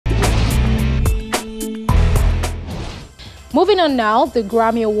Moving on now, the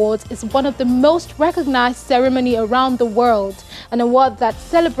Grammy Awards is one of the most recognized ceremonies around the world, an award that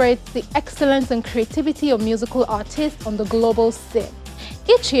celebrates the excellence and creativity of musical artists on the global scene.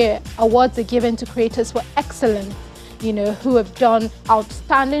 Each year, awards are given to creators for excellence, who have done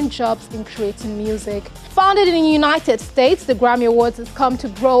outstanding jobs in creating music. Founded in the United States, the Grammy Awards has come to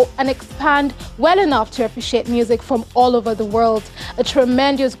grow and expand well enough to appreciate music from all over the world. A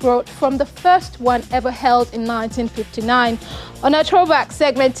tremendous growth from the first one ever held in 1959. On our Throwback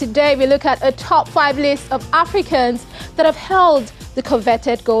segment today, we look at a top 5 list of Africans that have held the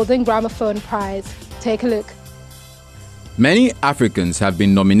coveted Golden Gramophone Prize. Take a look. Many Africans have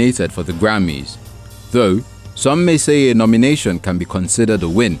been nominated for the Grammys, though some may say a nomination can be considered a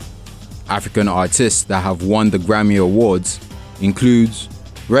win. African artists that have won the Grammy Awards includes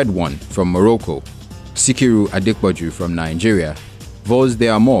Red One from Morocco, Sikiru Adekbaju from Nigeria, Vos de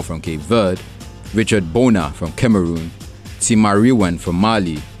Amor from Cape Verde, Richard Bona from Cameroon, Timariwen from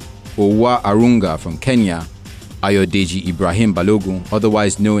Mali, Owa Arunga from Kenya, Ayodeji Ibrahim Balogun,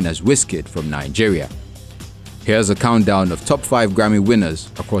 otherwise known as Wizkid from Nigeria. Here's a countdown of top 5 Grammy winners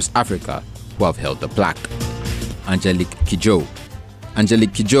across Africa who have held the plaque. Angelique Kidjo.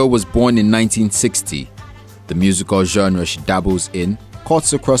 Angelique Kidjo was born in 1960. The musical genre she dabbles in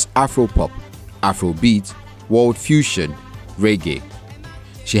cuts across Afropop, Afrobeat, world fusion, reggae.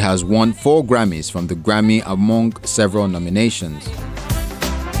 She has won 4 Grammys from the Grammy among several nominations.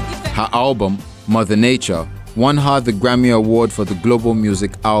 Her album, Mother Nature, won her the Grammy Award for the Global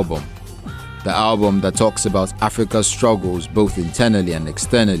Music Album. The album that talks about Africa's struggles both internally and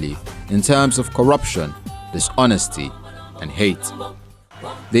externally in terms of corruption, dishonesty, and hate.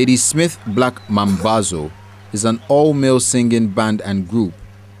 Lady Smith Black Mambazo is an all-male singing band and group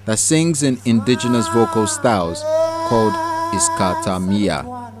that sings in indigenous vocal styles called Iskatamia.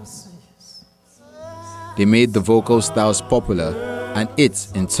 They made the vocal styles popular, and it,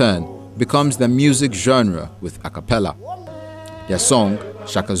 in turn, becomes the music genre with a cappella. Their song,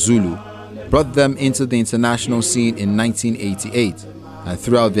 Shaka Zulu, brought them into the international scene in 1988, and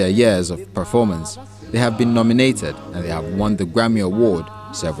throughout their years of performance, they have been nominated and they have won the Grammy Award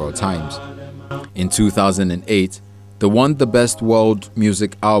several times. In 2008, they won the Best World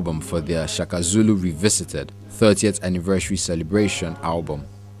Music Album for their Shaka Zulu Revisited 30th Anniversary Celebration album.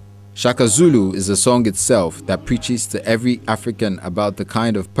 Shaka Zulu is a song itself that preaches to every African about the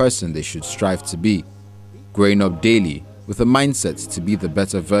kind of person they should strive to be, growing up daily with a mindset to be the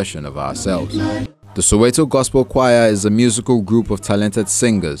better version of ourselves. The Soweto Gospel Choir is a musical group of talented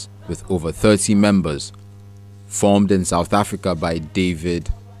singers with over 30 members, formed in South Africa by David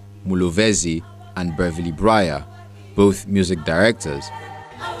Mulovezi and Beverly Breyer, both music directors.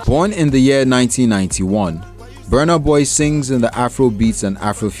 Born in the year 1991, Burna Boy sings in the Afrobeats and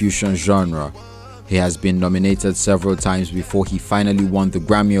Afrofusion genre. He has been nominated several times before he finally won the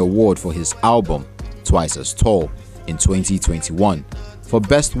Grammy Award for his album, Twice as Tall, in 2021 for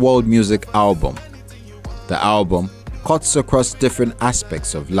Best World Music Album. The album cuts across different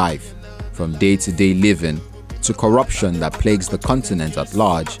aspects of life, from day-to-day living to corruption that plagues the continent at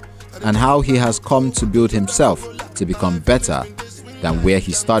large, and how he has come to build himself to become better than where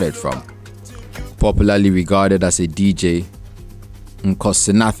he started from. Popularly regarded as a DJ,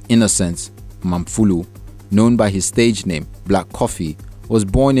 Nkosinath Innocent Mamfulu, known by his stage name Black Coffee, was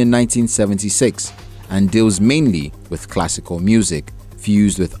born in 1976 and deals mainly with classical music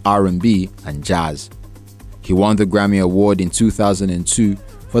fused with R&B and jazz. He won the Grammy Award in 2002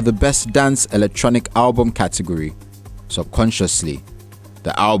 for the Best Dance Electronic Album category, Subconsciously.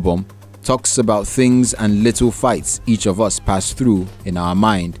 The album talks about things and little fights each of us pass through in our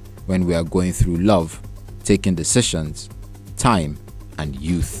mind when we are going through love, taking decisions, time, and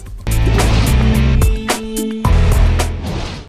youth.